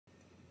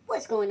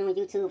What's going on,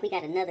 YouTube? We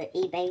got another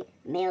eBay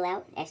mail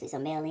out. Actually, it's a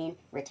mail in,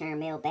 return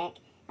mail back.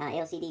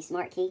 LCD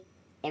smart key.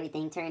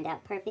 Everything turned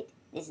out perfect.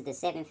 This is the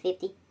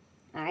 750.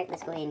 Alright,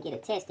 let's go ahead and get a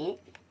test in it.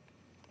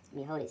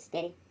 Let me hold it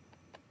steady.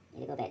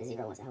 It'll go back to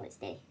 0 once I hold it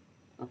steady.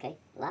 Okay,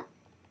 lock.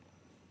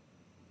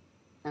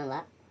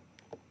 Unlock.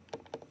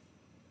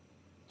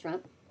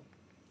 Trunk.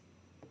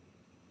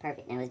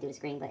 Perfect. Now let's do the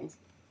screen buttons.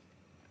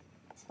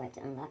 Swipe to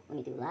unlock. Let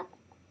me do lock.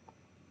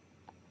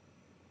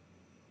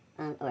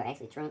 Or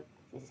actually trunk.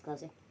 This is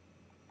closer.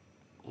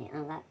 And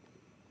unlock.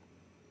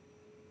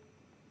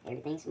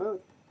 Everything's smooth.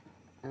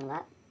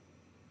 Unlock.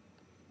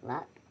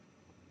 Lock.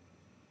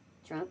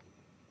 Trunk.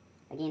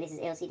 Again, this is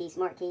LCD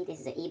smart key. This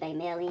is an eBay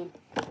mail-in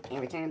and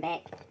return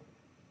back.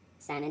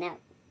 Signing out.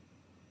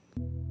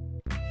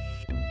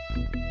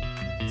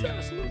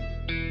 Tesla.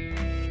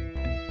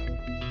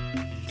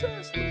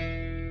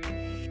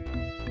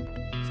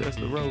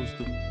 Tesla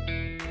Roadster.